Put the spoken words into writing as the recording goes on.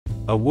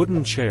A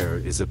wooden chair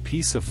is a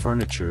piece of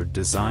furniture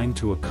designed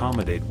to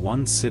accommodate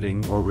one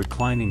sitting or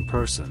reclining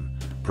person,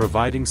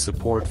 providing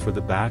support for the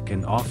back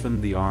and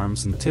often the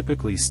arms, and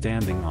typically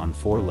standing on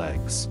four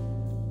legs.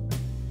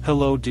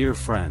 Hello dear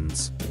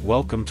friends,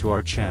 welcome to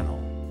our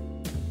channel.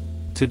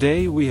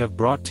 Today we have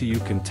brought to you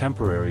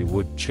contemporary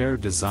wood chair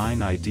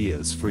design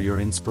ideas for your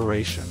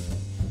inspiration.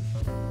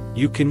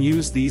 You can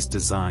use these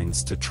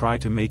designs to try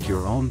to make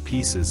your own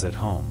pieces at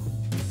home.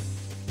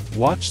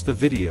 Watch the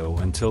video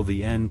until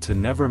the end to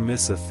never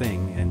miss a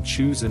thing and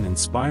choose an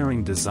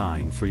inspiring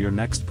design for your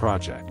next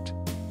project.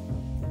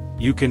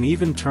 You can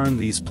even turn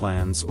these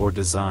plans or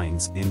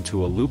designs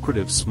into a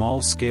lucrative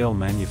small-scale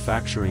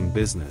manufacturing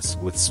business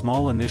with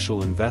small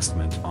initial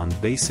investment on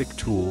basic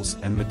tools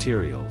and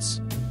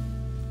materials.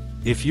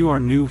 If you are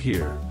new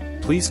here,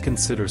 please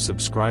consider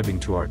subscribing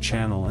to our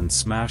channel and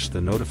smash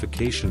the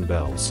notification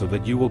bell so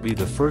that you will be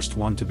the first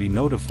one to be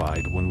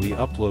notified when we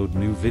upload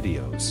new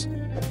videos.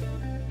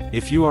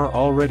 If you are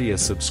already a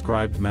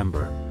subscribed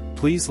member,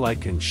 please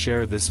like and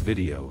share this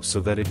video so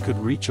that it could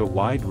reach a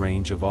wide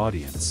range of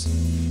audience.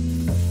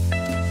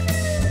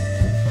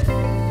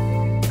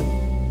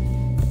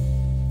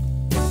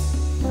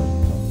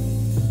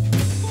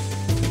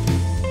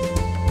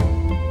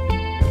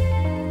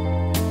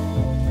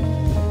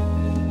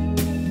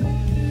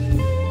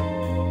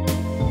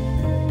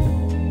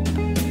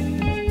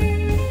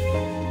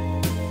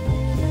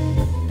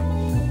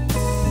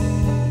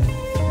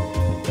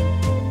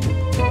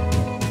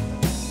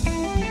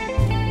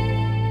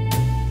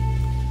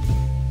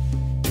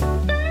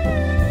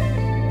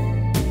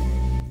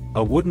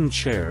 A wooden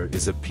chair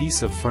is a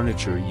piece of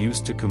furniture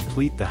used to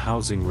complete the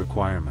housing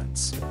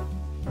requirements.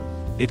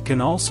 It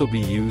can also be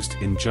used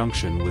in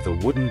junction with a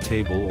wooden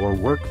table or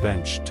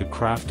workbench to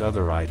craft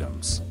other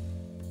items.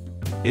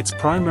 Its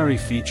primary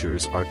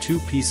features are two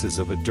pieces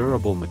of a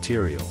durable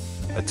material,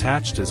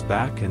 attached as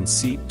back and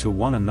seat to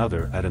one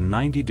another at a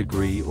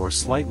 90-degree or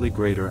slightly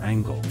greater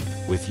angle,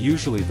 with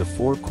usually the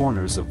four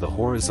corners of the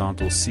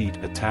horizontal seat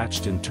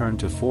attached in turn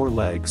to four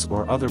legs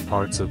or other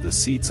parts of the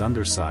seat's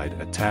underside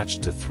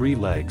attached to three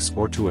legs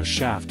or to a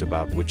shaft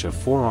about which a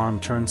four-arm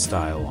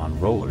turnstile on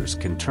rollers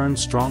can turn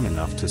strong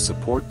enough to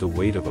support the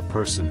weight of a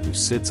person who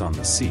sits on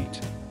the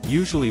seat,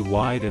 usually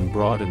wide and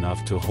broad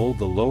enough to hold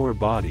the lower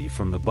body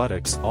from the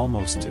buttocks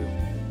almost to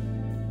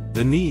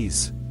the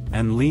knees,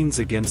 and leans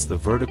against the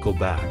vertical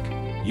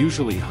back,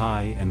 usually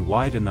high and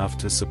wide enough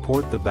to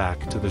support the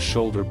back to the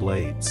shoulder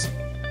blades.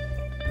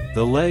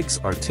 The legs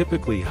are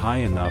typically high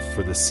enough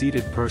for the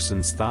seated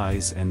person's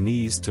thighs and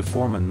knees to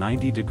form a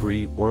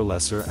 90-degree or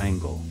lesser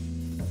angle.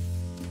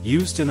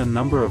 Used in a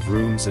number of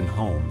rooms in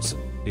homes,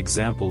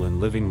 example in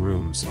living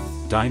rooms,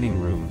 dining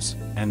rooms,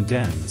 and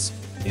dens,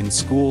 in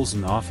schools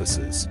and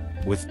offices,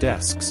 with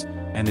desks,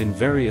 and in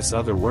various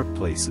other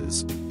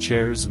workplaces,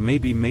 chairs may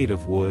be made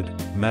of wood,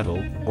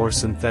 metal, or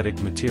synthetic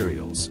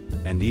materials,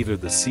 and either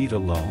the seat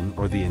alone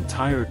or the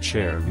entire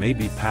chair may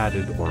be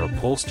padded or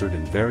upholstered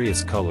in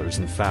various colors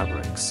and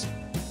fabrics.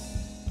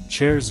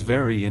 Chairs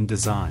vary in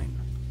design.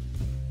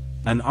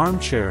 An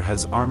armchair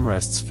has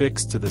armrests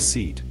fixed to the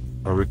seat,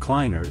 a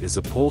recliner is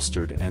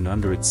upholstered, and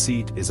under its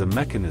seat is a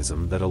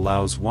mechanism that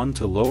allows one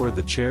to lower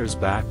the chair's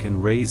back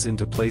and raise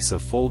into place a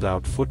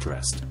fold-out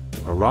footrest.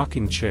 A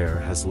rocking chair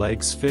has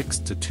legs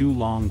fixed to two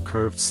long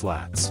curved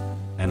slats,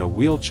 and a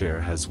wheelchair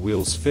has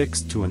wheels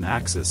fixed to an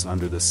axis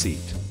under the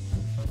seat.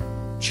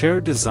 Chair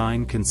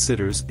design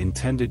considers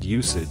intended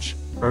usage,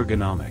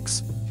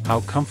 ergonomics,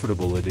 how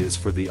comfortable it is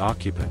for the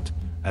occupant,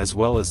 as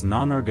well as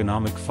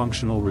non-ergonomic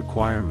functional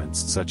requirements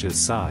such as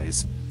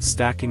size,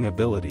 stacking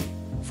ability,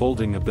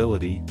 folding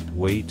ability,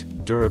 weight,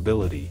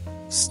 durability,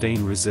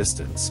 stain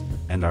resistance,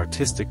 and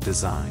artistic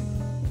design.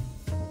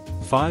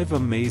 5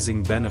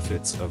 amazing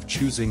benefits of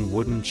choosing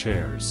wooden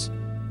chairs.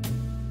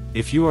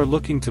 If you are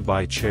looking to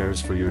buy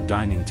chairs for your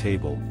dining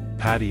table,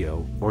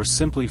 patio, or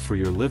simply for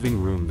your living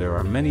room, there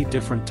are many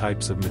different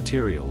types of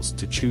materials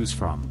to choose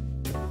from.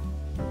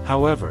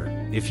 However,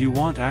 if you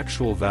want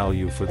actual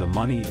value for the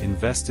money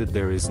invested,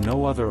 there is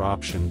no other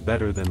option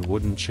better than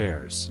wooden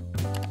chairs.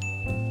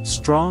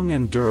 Strong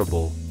and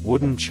durable,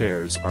 wooden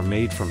chairs are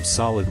made from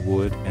solid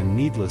wood, and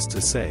needless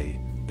to say,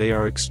 they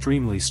are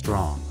extremely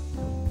strong.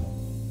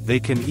 They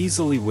can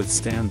easily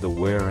withstand the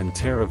wear and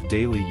tear of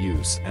daily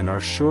use and are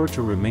sure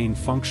to remain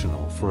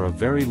functional for a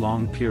very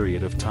long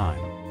period of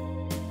time.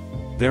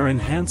 Their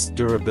enhanced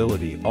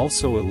durability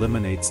also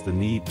eliminates the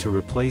need to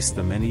replace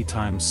them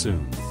anytime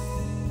soon.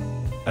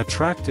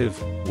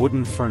 Attractive,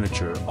 wooden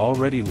furniture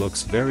already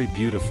looks very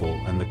beautiful,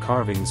 and the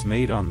carvings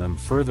made on them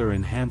further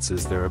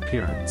enhances their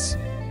appearance.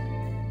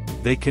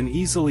 They can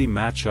easily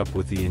match up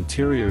with the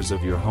interiors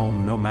of your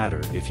home, no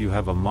matter if you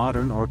have a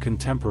modern or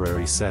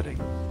contemporary setting.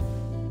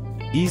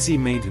 Easy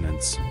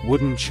maintenance,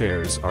 wooden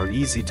chairs are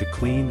easy to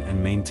clean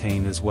and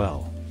maintain as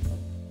well.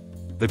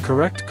 The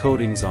correct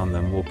coatings on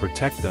them will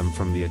protect them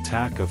from the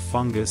attack of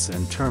fungus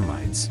and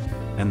termites,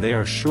 and they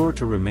are sure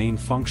to remain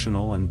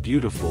functional and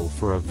beautiful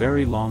for a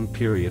very long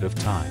period of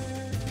time.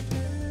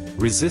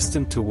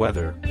 Resistant to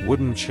weather,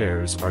 wooden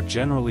chairs are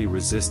generally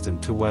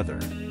resistant to weather.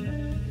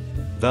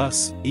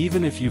 Thus,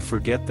 even if you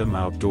forget them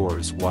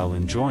outdoors while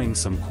enjoying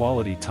some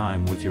quality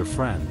time with your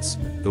friends,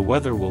 the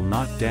weather will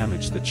not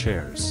damage the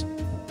chairs.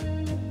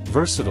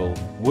 Versatile,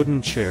 wooden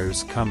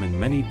chairs come in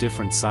many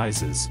different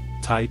sizes,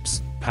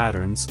 types,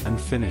 patterns, and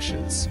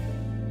finishes.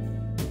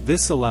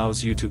 This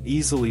allows you to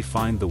easily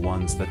find the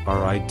ones that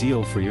are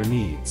ideal for your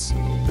needs.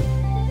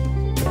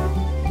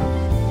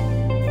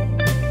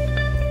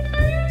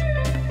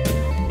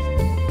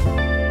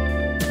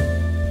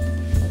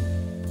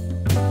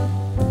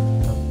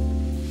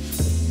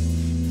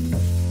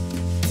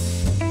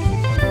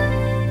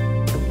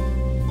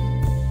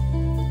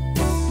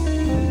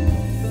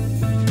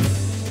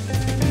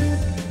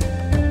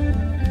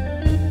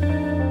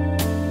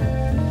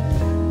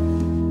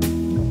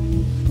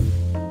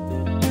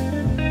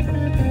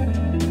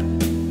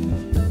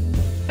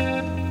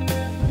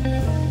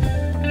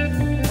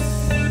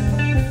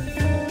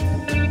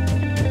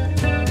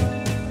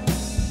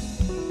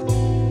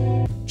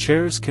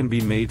 Chairs can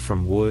be made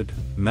from wood,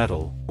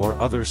 metal, or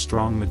other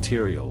strong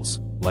materials,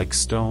 like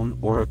stone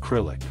or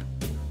acrylic.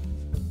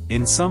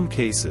 In some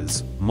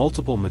cases,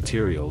 multiple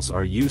materials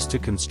are used to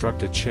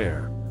construct a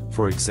chair.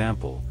 For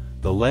example,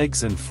 the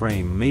legs and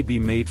frame may be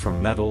made from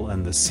metal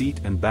and the seat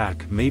and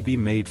back may be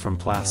made from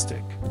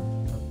plastic.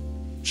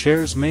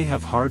 Chairs may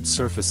have hard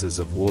surfaces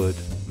of wood,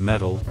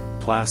 metal,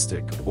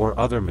 plastic, or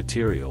other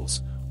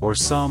materials, or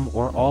some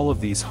or all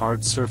of these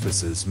hard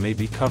surfaces may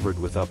be covered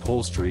with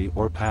upholstery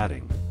or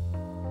padding.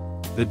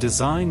 The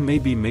design may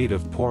be made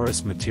of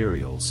porous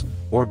materials,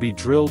 or be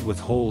drilled with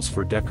holes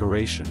for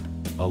decoration.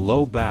 A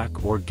low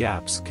back or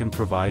gaps can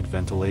provide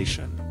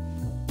ventilation.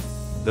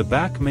 The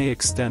back may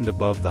extend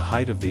above the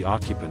height of the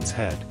occupant's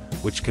head,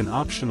 which can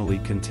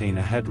optionally contain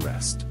a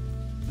headrest.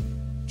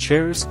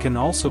 Chairs can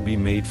also be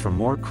made from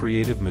more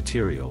creative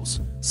materials,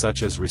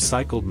 such as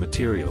recycled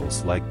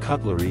materials like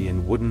cutlery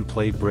and wooden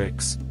play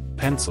bricks,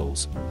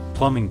 pencils,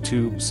 plumbing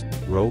tubes,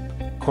 rope,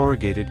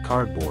 corrugated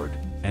cardboard,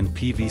 and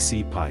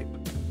PVC pipe.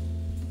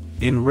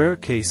 In rare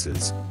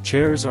cases,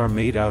 chairs are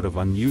made out of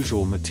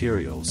unusual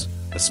materials,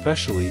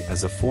 especially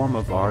as a form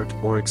of art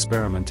or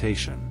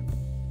experimentation.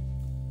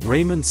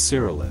 Raimond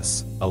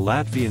Cyrilis, a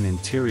Latvian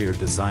interior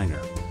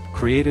designer,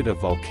 created a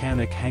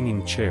volcanic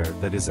hanging chair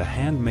that is a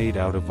hand-made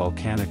out of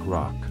volcanic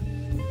rock.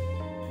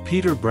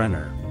 Peter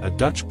Brenner, a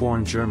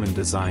Dutch-born German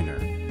designer,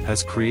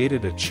 has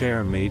created a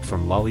chair made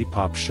from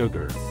lollipop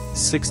sugar,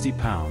 60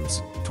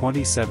 pounds,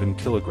 27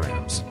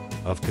 kilograms,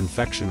 of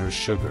confectioner's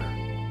sugar.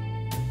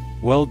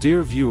 Well,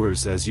 dear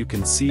viewers, as you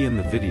can see in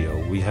the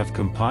video, we have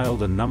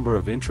compiled a number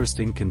of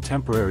interesting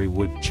contemporary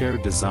wood chair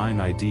design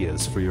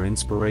ideas for your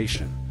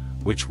inspiration.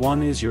 Which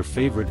one is your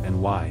favorite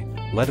and why?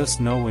 Let us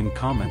know in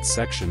comments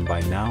section. By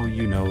now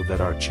you know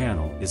that our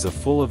channel is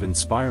full of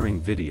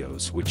inspiring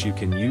videos which you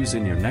can use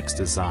in your next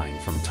design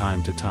from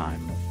time to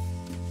time.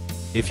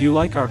 If you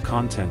like our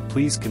content,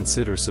 please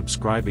consider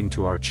subscribing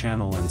to our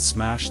channel and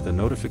smash the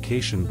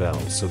notification bell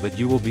so that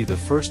you will be the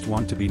first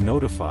one to be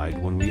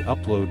notified when we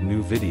upload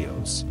new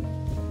videos.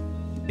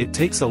 It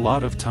takes a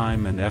lot of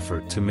time and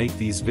effort to make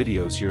these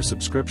videos. Your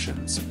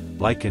subscriptions,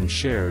 like and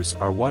shares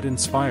are what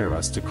inspire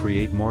us to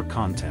create more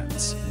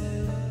contents.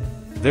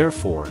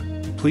 Therefore,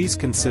 please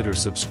consider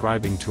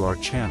subscribing to our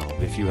channel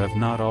if you have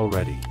not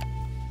already.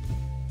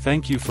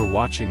 Thank you for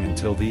watching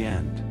until the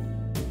end.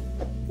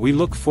 We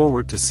look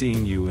forward to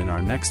seeing you in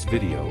our next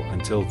video.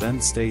 Until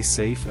then, stay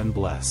safe and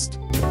blessed.